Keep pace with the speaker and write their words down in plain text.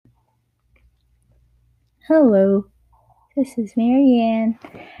Hello, this is Marianne,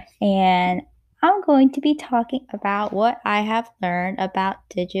 and I'm going to be talking about what I have learned about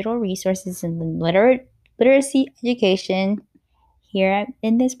digital resources in the literacy education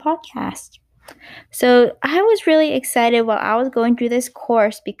in this podcast. So, I was really excited while I was going through this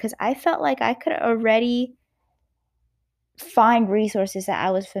course because I felt like I could already find resources that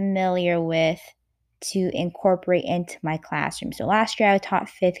I was familiar with to incorporate into my classroom. So last year I taught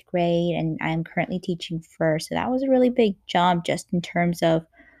fifth grade and I'm currently teaching first. So that was a really big jump just in terms of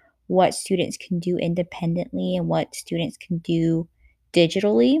what students can do independently and what students can do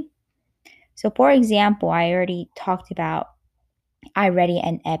digitally. So, for example, I already talked about iReady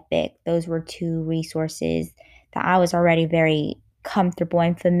and Epic. Those were two resources that I was already very comfortable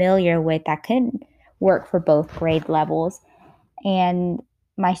and familiar with that could work for both grade levels. And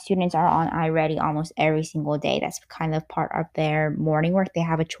my students are on iReady almost every single day. That's kind of part of their morning work. They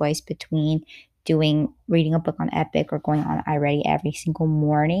have a choice between reading a book on Epic or going on iReady every single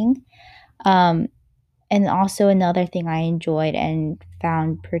morning. Um, and also another thing I enjoyed and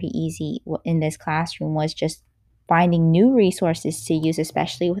found pretty easy in this classroom was just finding new resources to use,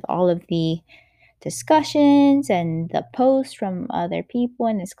 especially with all of the discussions and the posts from other people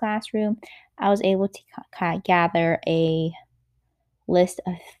in this classroom. I was able to kind of gather a list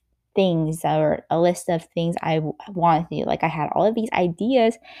of things I wanted to do. Like I had all of these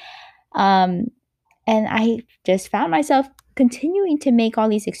ideas, um, and I just found myself continuing to make all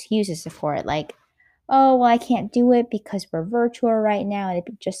these excuses for it. Like, oh, well, I can't do it because we're virtual right now. And it'd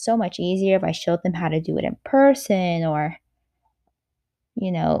be just so much easier if I showed them how to do it in person, or,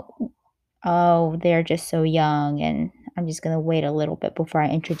 you know, oh, they're just so young and I'm just going to wait a little bit before I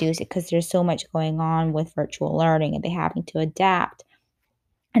introduce it because there's so much going on with virtual learning and they having to adapt.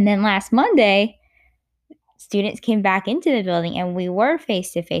 And then last Monday, students came back into the building and we were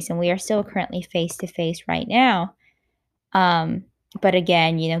face to face and we are still currently face to face right now. Um, but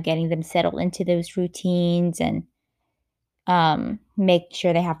again, getting them settled into those routines and make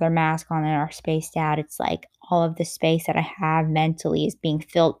sure they have their mask on and are spaced out. It's like all of the space that I have mentally is being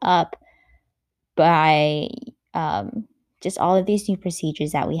filled up by um, just all of these new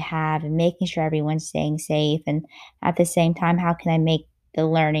procedures that we have and making sure everyone's staying safe. And at the same time, how can I make the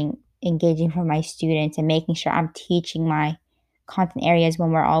learning engaging for my students and making sure I'm teaching my content areas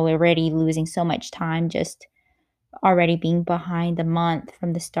when we're already losing so much time, just already being behind a month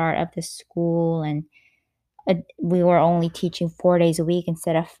from the start of the school. And we were only teaching 4 days a week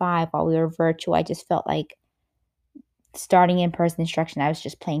instead of five while we were virtual. I just felt like starting in person instruction, I was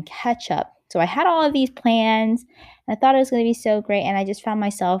just playing catch up. So I had all of these plans and I thought it was going to be so great. And I just found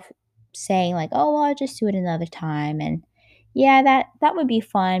myself saying, like, oh, well, I'll just do it another time. And yeah, that would be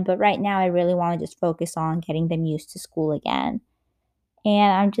fun. But right now, I really want to just focus on getting them used to school again.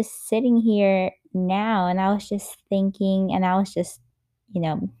 And I'm just sitting here now and I was just thinking, and I was just, you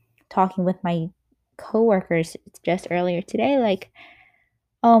know, talking with my coworkers just earlier today, like,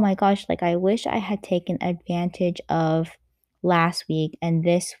 oh my gosh, like I wish I had taken advantage of last week and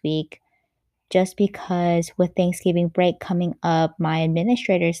this week just because with Thanksgiving break coming up, my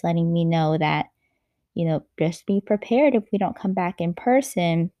administrator is letting me know that, just be prepared if we don't come back in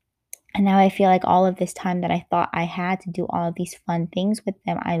person. And now I feel like all of this time that I thought I had to do all of these fun things with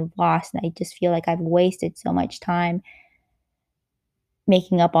them, I lost. And I just feel like I've wasted so much time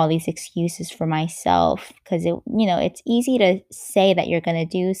making up all these excuses for myself because it's easy to say that you're going to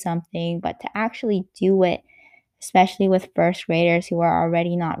do something, but to actually do it, especially with first graders who are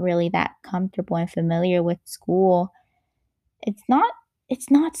already not really that comfortable and familiar with school, it's not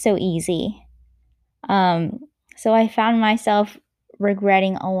so easy. um so I found myself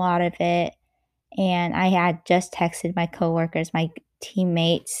regretting a lot of it, and I had just texted my coworkers, my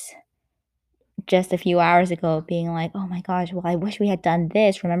teammates, just a few hours ago being like, "Oh my gosh, well, I wish we had done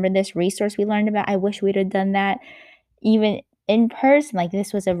this. Remember this resource we learned about? I wish we'd have done that even in person. Like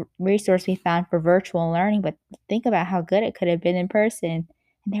this was a resource we found for virtual learning, but think about how good it could have been in person."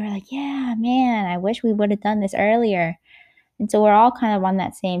 And they were like, "Yeah, man, I wish we would have done this earlier." And so we're all kind of on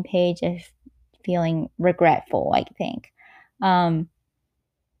that same page of feeling regretful, I think. Um,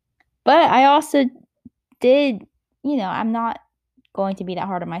 but I also did, I'm not going to be that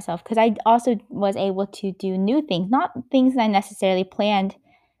hard on myself because I also was able to do new things, not things that I necessarily planned,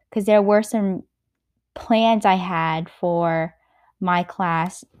 because there were some plans I had for my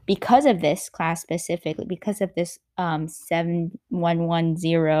class because of this class specifically, because of this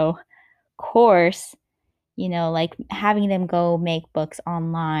 7110 course, like having them go make books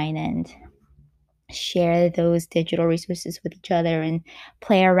online and share those digital resources with each other and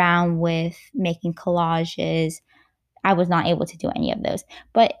play around with making collages. I was not able to do any of those.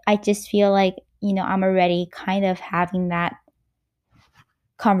 But I just feel like I'm already kind of having that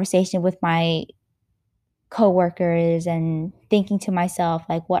conversation with my coworkers and thinking to myself,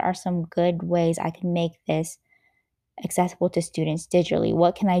 like, what are some good ways I can make this accessible to students digitally?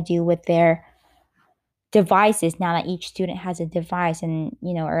 What can I do with their devices now that each student has a device? And,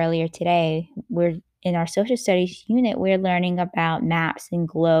 earlier today, we're in our social studies unit, we're learning about maps and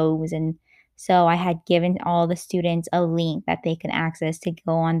globes. And so I had given all the students a link that they can access to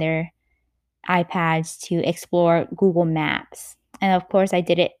go on their iPads to explore Google Maps. And of course, I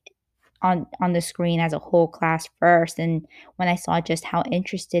did it on the screen as a whole class first. And when I saw just how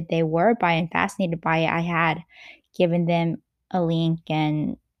interested they were by and fascinated by it, I had given them a link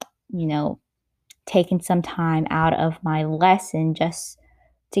and, you know, taken some time out of my lesson just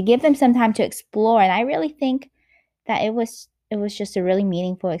to give them some time to explore. And I really think that it was just a really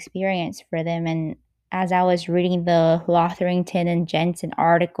meaningful experience for them. And as I was reading the Lotherington and Jensen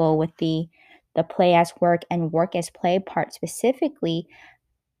article with the play as work and work as play part specifically,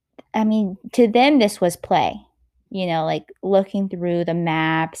 I mean, to them this was play. Like looking through the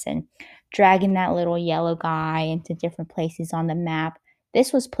maps and dragging that little yellow guy into different places on the map.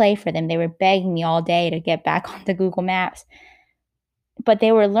 This was play for them. They were begging me all day to get back onto Google Maps, but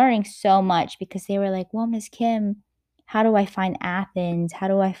they were learning so much because they were like, "Well, Miss Kim, how do I find Athens? How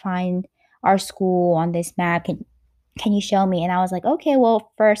do I find our school on this map? Can you show me?" And I was like, "Okay,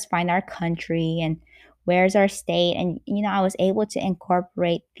 well, first find our country and where's our state?" And I was able to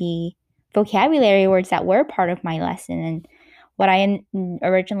incorporate the vocabulary words that were part of my lesson. And what I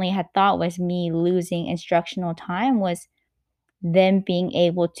originally had thought was me losing instructional time was them being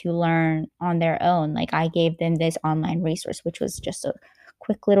able to learn on their own. Like I gave them this online resource, which was just a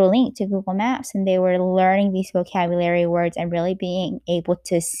quick little link to Google Maps, and they were learning these vocabulary words and really being able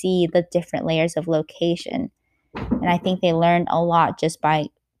to see the different layers of location. And I think they learned a lot just by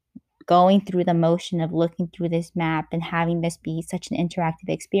going through the motion of looking through this map and having this be such an interactive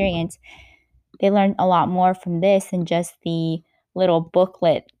experience. They learned a lot more from this than just the little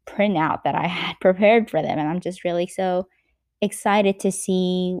booklet printout that I had prepared for them. And I'm just really so excited to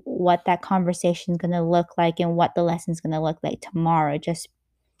see what that conversation is going to look like and what the lesson's going to look like tomorrow. Just,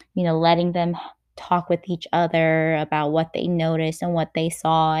 letting them talk with each other about what they noticed and what they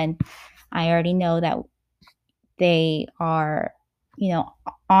saw. And I already know that they are,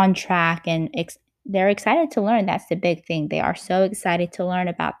 on track and they're excited to learn. That's the big thing. They are so excited to learn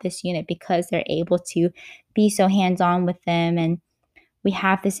about this unit because they're able to be so hands on with them. And we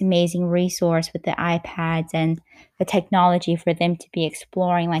have this amazing resource with the iPads and the technology for them to be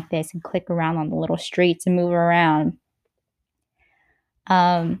exploring like this and click around on the little streets and move around.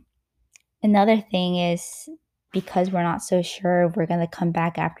 Um, Another thing is because we're not so sure if we're going to come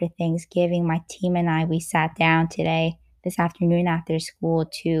back after Thanksgiving, my team and I, we sat down this afternoon after school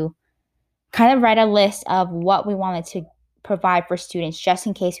to kind of write a list of what we wanted to provide for students just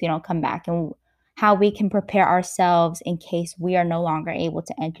in case we don't come back and how we can prepare ourselves in case we are no longer able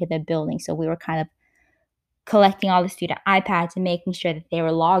to enter the building. So we were kind of collecting all the student iPads and making sure that they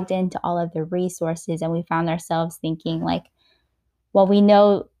were logged into all of the resources. And we found ourselves thinking like, well, we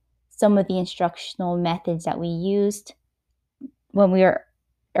know some of the instructional methods that we used when we were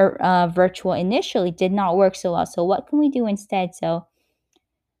virtual initially did not work so well. So what can we do instead? So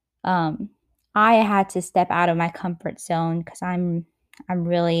um, I had to step out of my comfort zone because I'm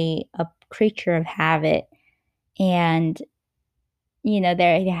really a creature of habit. And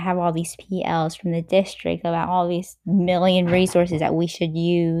they have all these PLs from the district about all these million resources that we should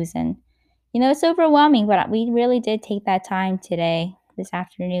use. And, it's overwhelming, but we really did take that time today, this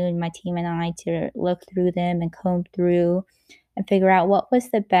afternoon, my team and I, to look through them and comb through and figure out what was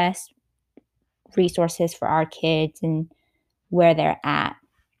the best resources for our kids and where they're at.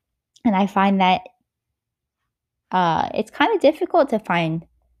 And I find that it's kind of difficult to find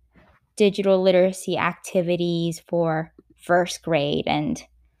digital literacy activities for first grade and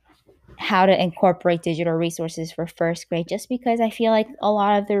how to incorporate digital resources for first grade, just because I feel like a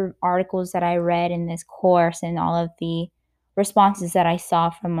lot of the articles that I read in this course and all of the responses that I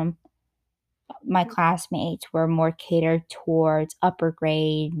saw from my classmates were more catered towards upper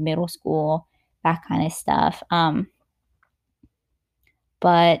grade, middle school, that kind of stuff.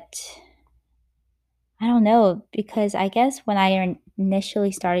 But I don't know, because I guess when I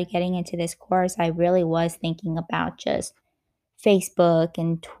initially started getting into this course, I really was thinking about just Facebook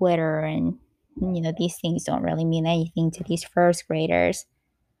and Twitter, and these things don't really mean anything to these first graders.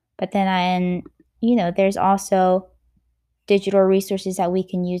 But then there's also digital resources that we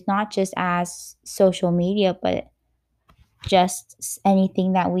can use, not just as social media, but just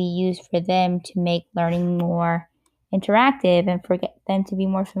anything that we use for them to make learning more interactive and for them to be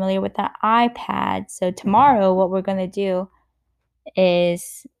more familiar with the iPad. So tomorrow, what we're going to do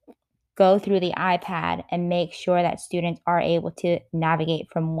is go through the iPad and make sure that students are able to navigate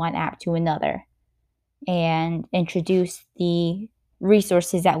from one app to another and introduce the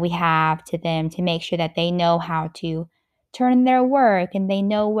resources that we have to them to make sure that they know how to turn in their work and they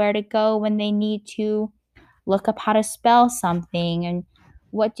know where to go when they need to look up how to spell something. And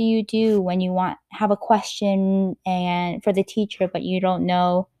what do you do when you have a question and for the teacher but you don't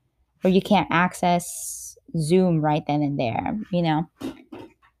know or you can't access Zoom right then and there,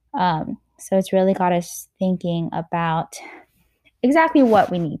 so it's really got us thinking about exactly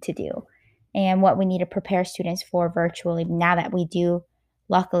what we need to do and what we need to prepare students for virtually now that we do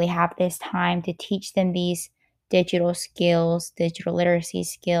luckily have this time to teach them these digital skills, digital literacy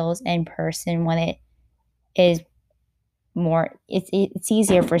skills in person when it is more it's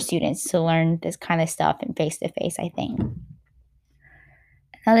easier for students to learn this kind of stuff in face to face, I think.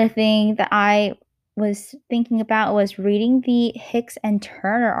 Another thing that I was thinking about was reading the Hicks and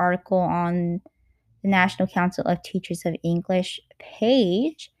Turner article on the National Council of Teachers of English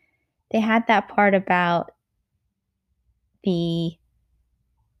page. They had that part about the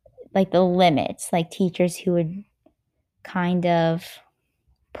the limits, like teachers who would kind of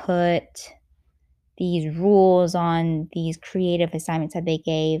put these rules on these creative assignments that they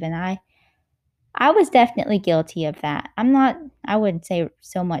gave, and I was definitely guilty of that. I wouldn't say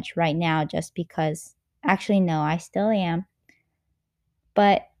so much right now just because actually no, I still am.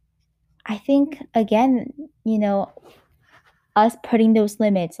 But I think again, us putting those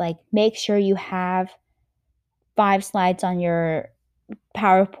limits, like make sure you have 5 slides on your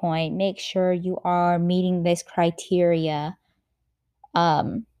PowerPoint, make sure you are meeting this criteria.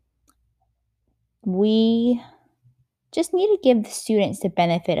 We just need to give the students the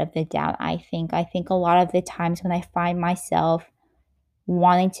benefit of the doubt, I think. I think a lot of the times when I find myself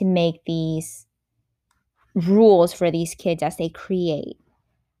wanting to make these rules for these kids as they creating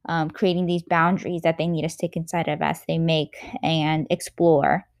these boundaries that they need to stick inside of as they make and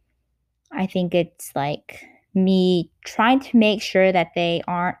explore. I think it's like me trying to make sure that they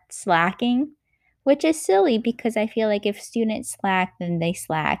aren't slacking, which is silly because I feel like if students slack, then they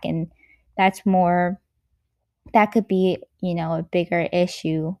slack. And that's more, that could be, a bigger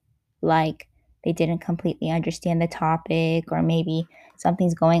issue. Like they didn't completely understand the topic, or maybe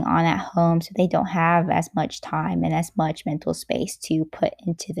something's going on at home, so they don't have as much time and as much mental space to put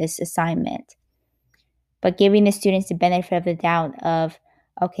into this assignment. But giving the students the benefit of the doubt of,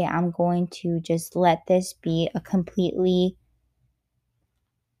 okay, I'm going to just let this be a completely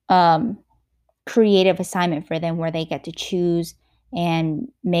creative assignment for them where they get to choose and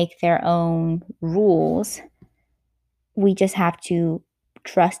make their own rules. We just have to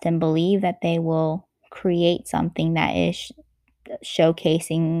trust and believe that they will create something that is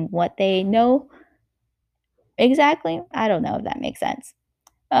showcasing what they know exactly. I don't know if that makes sense.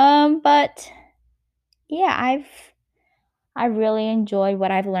 But yeah, I really enjoyed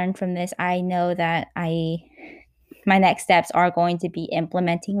what I've learned from this. I know that my next steps are going to be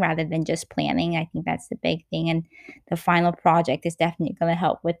implementing rather than just planning. I think that's the big thing, and the final project is definitely going to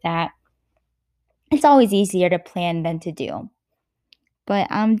help with that. It's always easier to plan than to do. But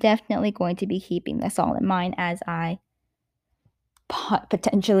I'm definitely going to be keeping this all in mind as I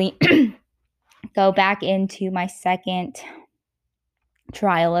potentially go back into my second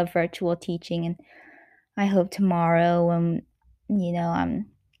trial of virtual teaching. And I hope tomorrow when, I'm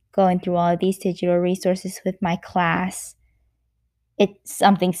going through all of these digital resources with my class,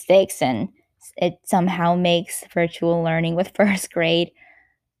 something sticks and it somehow makes virtual learning with first grade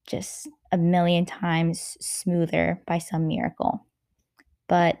just a million times smoother by some miracle.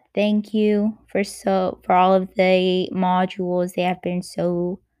 But thank you for all of the modules. They have been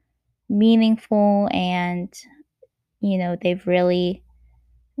so meaningful, and they really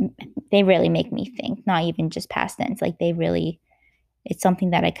make me think, not even just past tense. Like it's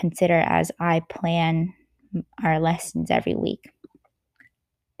something that I consider as I plan our lessons every week.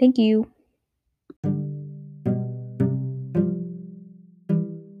 Thank you.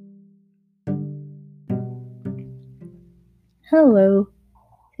 Hello,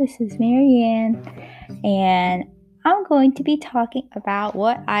 this is Marianne, and I'm going to be talking about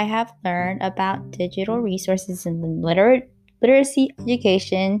what I have learned about digital resources in literacy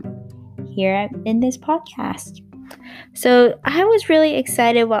education here in this podcast. So I was really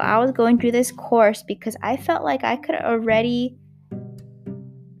excited while I was going through this course because I felt like I could already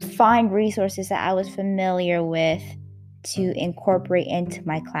find resources that I was familiar with to incorporate into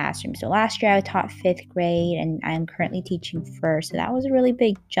my classroom. So last year I taught 5th grade and I'm currently teaching first. So that was a really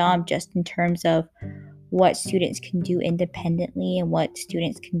big jump just in terms of what students can do independently and what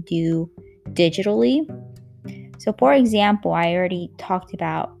students can do digitally. So for example, I already talked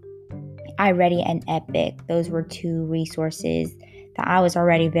about iReady and Epic. Those were two resources that I was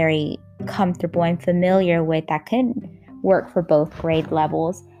already very comfortable and familiar with that could work for both grade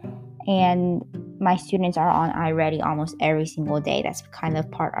levels. And my students are on iReady almost every single day. That's kind of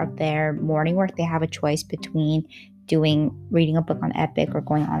part of their morning work. They have a choice between reading a book on Epic or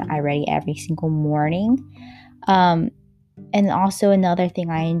going on iReady every single morning. And also another thing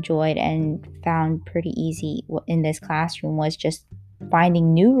I enjoyed and found pretty easy in this classroom was just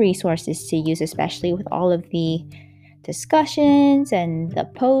finding new resources to use, especially with all of the discussions and the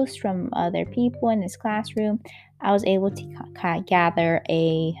posts from other people in this classroom. I was able to kind of gather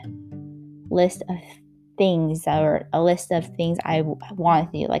a list of things I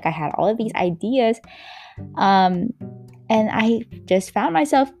wanted to do. Like I had all of these ideas, and I just found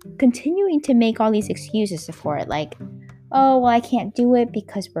myself continuing to make all these excuses for it. Like, oh, well, I can't do it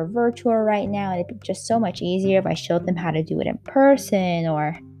because we're virtual right now. It'd be just so much easier if I showed them how to do it in person,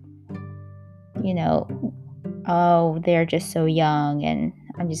 or, oh, they're just so young and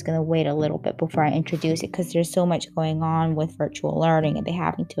I'm just going to wait a little bit before I introduce it because there's so much going on with virtual learning and they're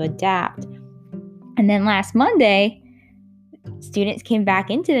having to adapt. And then last Monday, students came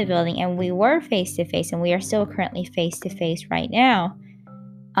back into the building and we were face-to-face, and we are still currently face-to-face right now.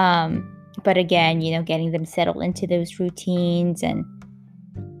 But again, getting them settled into those routines and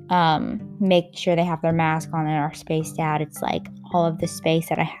make sure they have their mask on and are spaced out. It's like all of the space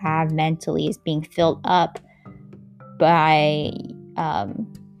that I have mentally is being filled up by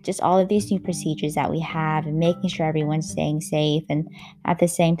just all of these new procedures that we have, and making sure everyone's staying safe. And at the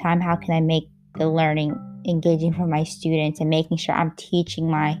same time, how can I make the learning engaging for my students, and making sure I'm teaching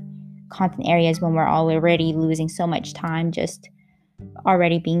my content areas when we're already losing so much time, just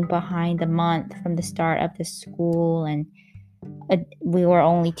already being behind a month from the start of the school. And we were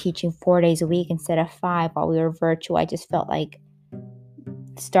only teaching 4 days a week instead of 5 while we were virtual. I just felt like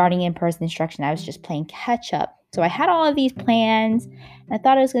starting in-person instruction, I was just playing catch up. So I had all of these plans and I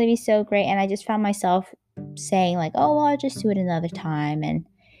thought it was going to be so great, and I just found myself saying like, oh, well, I'll just do it another time. And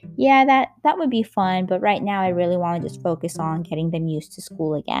yeah, that would be fun, but right now I really want to just focus on getting them used to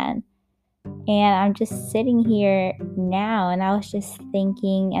school again. And I'm just sitting here now, and I was just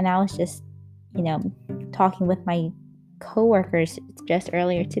thinking, and I was just, talking with my coworkers just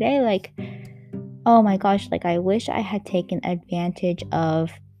earlier today, like, oh my gosh, like I wish I had taken advantage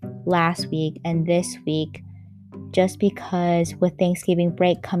of last week and this week, just because with Thanksgiving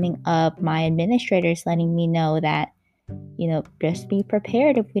break coming up, my administrator is letting me know that, just be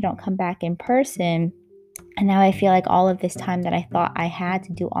prepared if we don't come back in person. And now I feel like all of this time that I thought I had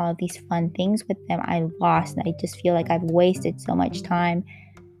to do all of these fun things with them, I lost. And I just feel like I've wasted so much time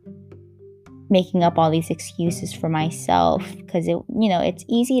making up all these excuses for myself, because it's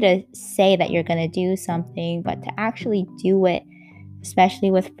easy to say that you're going to do something, but to actually do it, especially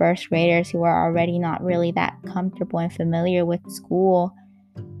with first graders who are already not really that comfortable and familiar with school,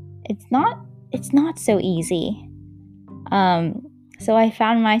 it's not so easy. So I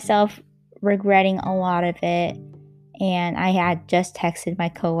found myself regretting a lot of it, and I had just texted my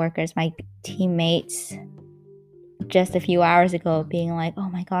coworkers, my teammates, just a few hours ago, being like, oh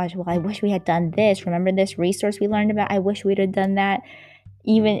my gosh, well, I wish we had done this. Remember this resource we learned about? I wish we'd have done that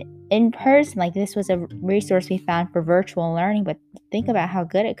even in person. Like, this was a resource we found for virtual learning, but think about how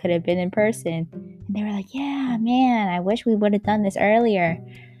good it could have been in person. And they were like, yeah, man, I wish we would have done this earlier.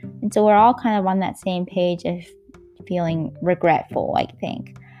 And so we're all kind of on that same page of feeling regretful, I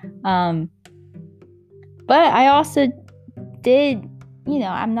think. But I also did,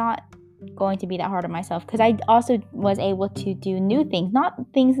 I'm not going to be that hard on myself, because I also was able to do new things, not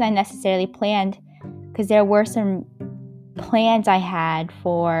things that I necessarily planned, because there were some plans I had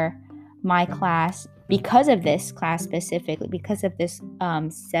for my class because of this class specifically, because of this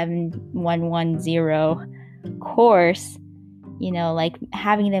 7110 course, like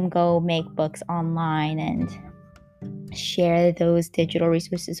having them go make books online and share those digital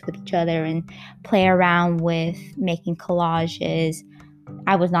resources with each other and play around with making collages.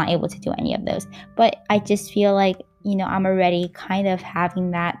 I was not able to do any of those, but I just feel like, I'm already kind of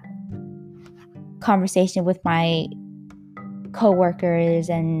having that conversation with my coworkers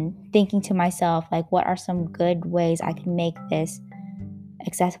and thinking to myself, like, what are some good ways I can make this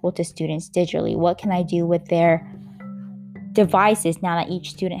accessible to students digitally? What can I do with their devices now that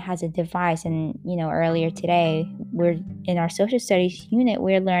each student has a device? And earlier today, we're in our social studies unit,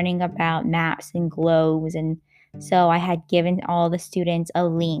 we're learning about maps and globes, and so I had given all the students a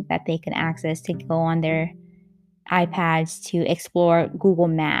link that they can access to go on their iPads to explore Google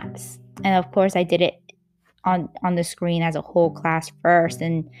Maps. And of course I did it on the screen as a whole class first.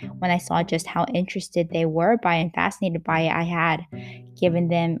 And when I saw just how interested they were by and fascinated by it, I had given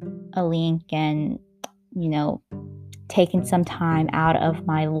them a link and, you know, taken some time out of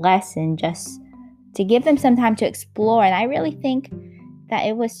my lesson just to give them some time to explore. And I really think that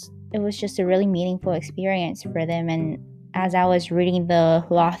it was just a really meaningful experience for them. And as I was reading the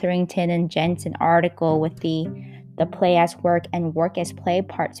Lotherington and Jensen article with the play as work and work as play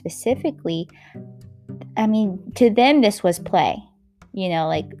part specifically, I mean, to them this was play.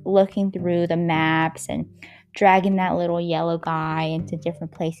 Like looking through the maps and dragging that little yellow guy into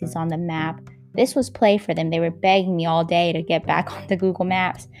different places on the map. This was play for them. They were begging me all day to get back onto Google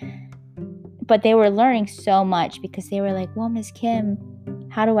Maps. But they were learning so much because they were like, well, Miss Kim,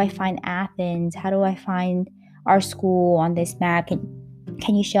 how do I find Athens? How do I find our school on this map?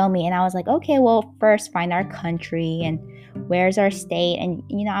 Can you show me? And I was like, okay, well, first find our country and where's our state? And,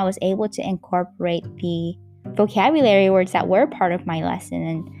 I was able to incorporate the vocabulary words that were part of my lesson.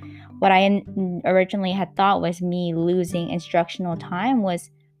 And what I originally had thought was me losing instructional time was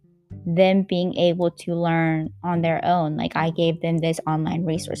them being able to learn on their own. Like I gave them this online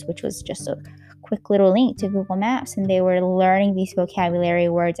resource, which was just a quick little link to Google Maps, and they were learning these vocabulary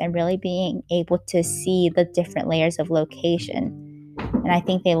words and really being able to see the different layers of location. And I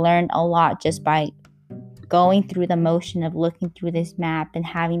think they learned a lot just by going through the motion of looking through this map and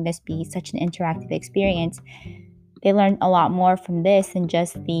having this be such an interactive experience. They learned a lot more from this than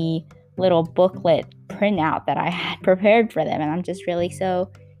just the little booklet printout that I had prepared for them. And I'm just really so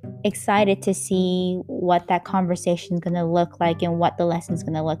excited to see what that conversation is going to look like and what the lesson is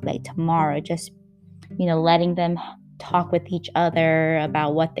going to look like tomorrow. Just, letting them talk with each other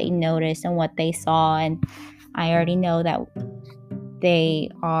about what they noticed and what they saw. And I already know that they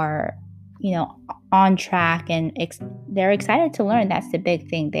are, on track and they're excited to learn. That's the big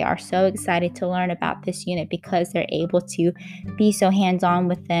thing. They are so excited to learn about this unit because they're able to be so hands-on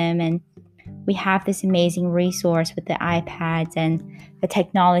with them. And we have this amazing resource with the iPads and the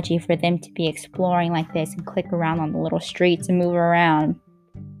technology for them to be exploring like this and click around on the little streets and move around.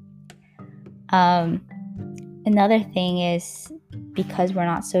 Another thing is, because we're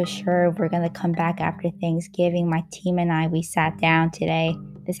not so sure if we're going to come back after Thanksgiving, my team and I, we sat down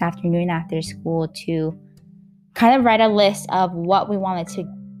this afternoon after school to kind of write a list of what we wanted to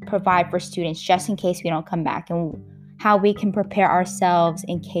provide for students just in case we don't come back, and how we can prepare ourselves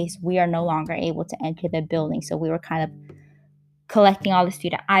in case we are no longer able to enter the building. So we were kind of collecting all the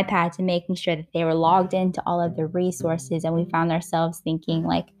student iPads and making sure that they were logged into all of the resources. And we found ourselves thinking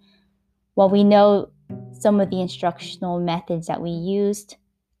like, well, we know some of the instructional methods that we used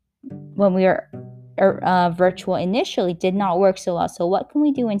when we were virtual initially did not work so well. So what can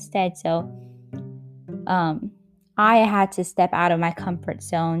we do instead? So I had to step out of my comfort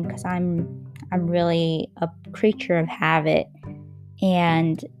zone because I'm really a creature of habit.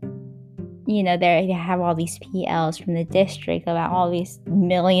 And, they have all these PLs from the district about all these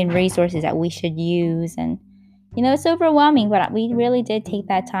million resources that we should use. And, it's overwhelming, but we really did take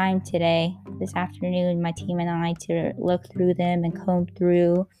that time this afternoon, my team and I, to look through them and comb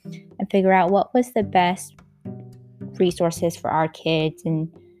through and figure out what was the best resources for our kids and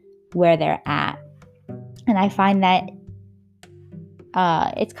where they're at. And I find that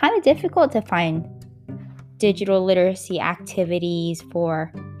it's kind of difficult to find digital literacy activities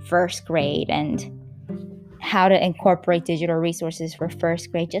for first grade and how to incorporate digital resources for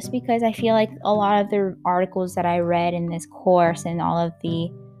first grade, just because I feel like a lot of the articles that I read in this course and all of the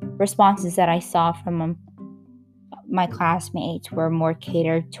responses that I saw from my classmates were more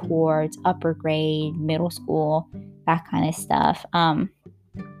catered towards upper grade, middle school, that kind of stuff.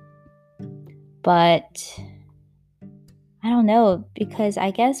 But I don't know, because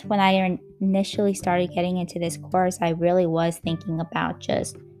I guess when I initially started getting into this course, I really was thinking about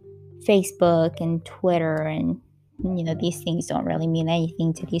just Facebook and Twitter, and these things don't really mean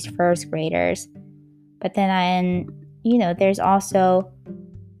anything to these first graders. But then there's also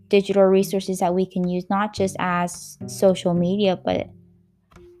digital resources that we can use, not just as social media, but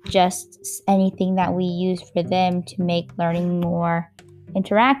just anything that we use for them to make learning more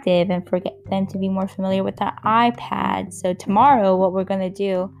interactive and for them to be more familiar with the iPad. So tomorrow what we're going to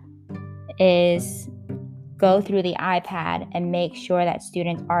do is go through the iPad and make sure that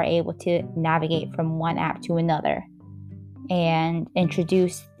students are able to navigate from one app to another and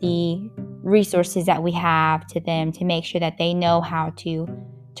introduce the resources that we have to them to make sure that they know how to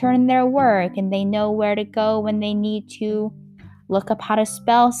turn their work and they know where to go when they need to look up how to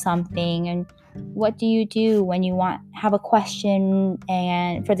spell something, and what do you do when you have a question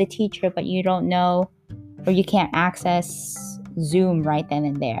and for the teacher but you don't know or you can't access Zoom right then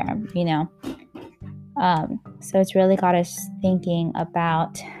and there, So it's really got us thinking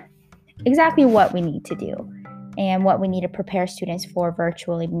about exactly what we need to do and what we need to prepare students for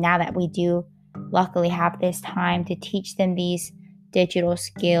virtually now that we do luckily have this time to teach them these digital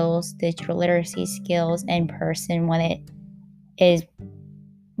skills, digital literacy skills in person when it is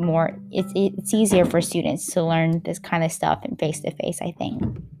more, it's easier for students to learn this kind of stuff in face to face, I think.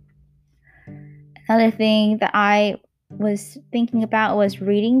 Another thing that I was thinking about was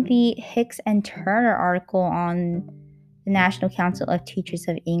reading the Hicks and Turner article on the National Council of Teachers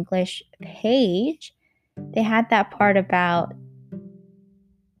of English page. They had that part about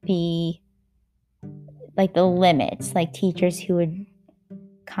the limits, like teachers who would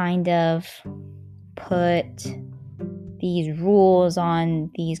kind of put these rules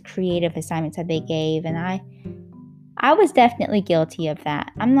on these creative assignments that they gave, and I was definitely guilty of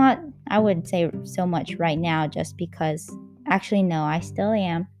that. I wouldn't say so much right now just because, actually, no, I still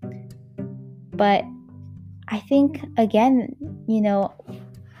am. But I think, again,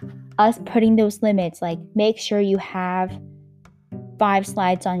 us putting those limits, like make sure you have 5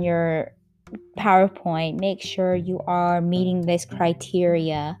 slides on your PowerPoint, make sure you are meeting this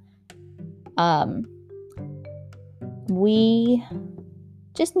criteria. We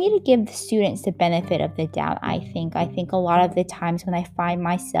just need to give the students the benefit of the doubt, I think. I think a lot of the times when I find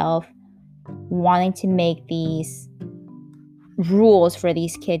myself wanting to make these rules for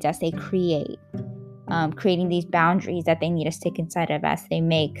these kids as they create, creating these boundaries that they need to stick inside of as they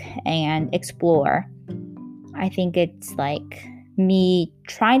make and explore, I think it's like me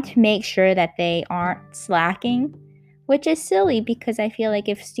trying to make sure that they aren't slacking, which is silly because I feel like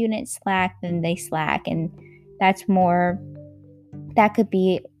if students slack, then they slack, and that could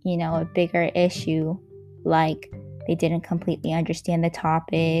be, a bigger issue, like they didn't completely understand the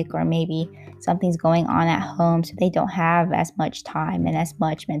topic, or maybe something's going on at home, so they don't have as much time and as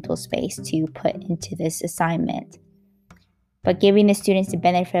much mental space to put into this assignment. But giving the students the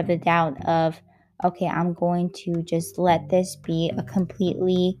benefit of the doubt of, okay, I'm going to just let this be a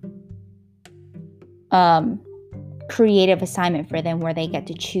completely creative assignment for them where they get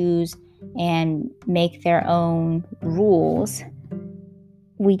to choose and make their own rules.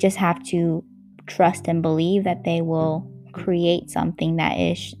 We just have to trust and believe that they will create something that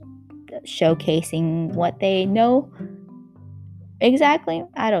is showcasing what they know exactly.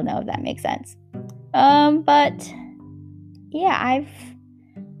 I don't know if that makes sense. But yeah,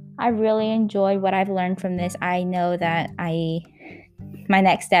 I really enjoyed what I've learned from this. I know that my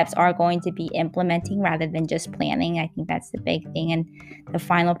next steps are going to be implementing rather than just planning. I think that's the big thing, and the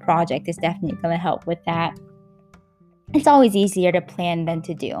final project is definitely going to help with that. It's always easier to plan than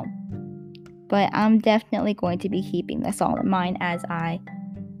to do. But I'm definitely going to be keeping this all in mind as I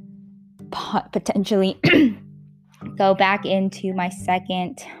potentially go back into my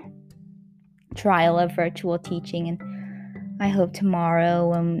second trial of virtual teaching. And I hope tomorrow,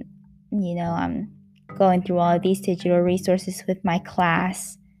 when I'm going through all of these digital resources with my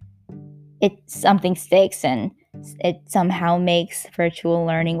class, something sticks and it somehow makes virtual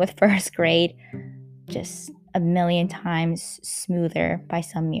learning with first grade just a million times smoother by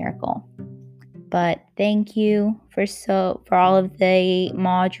some miracle. But thank you for all of the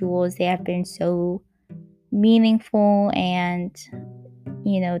modules. They have been so meaningful, and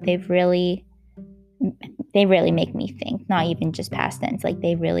they really make me think, not even just past tense. Like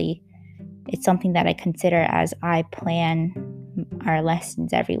it's something that I consider as I plan our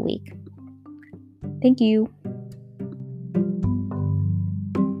lessons every week. Thank you.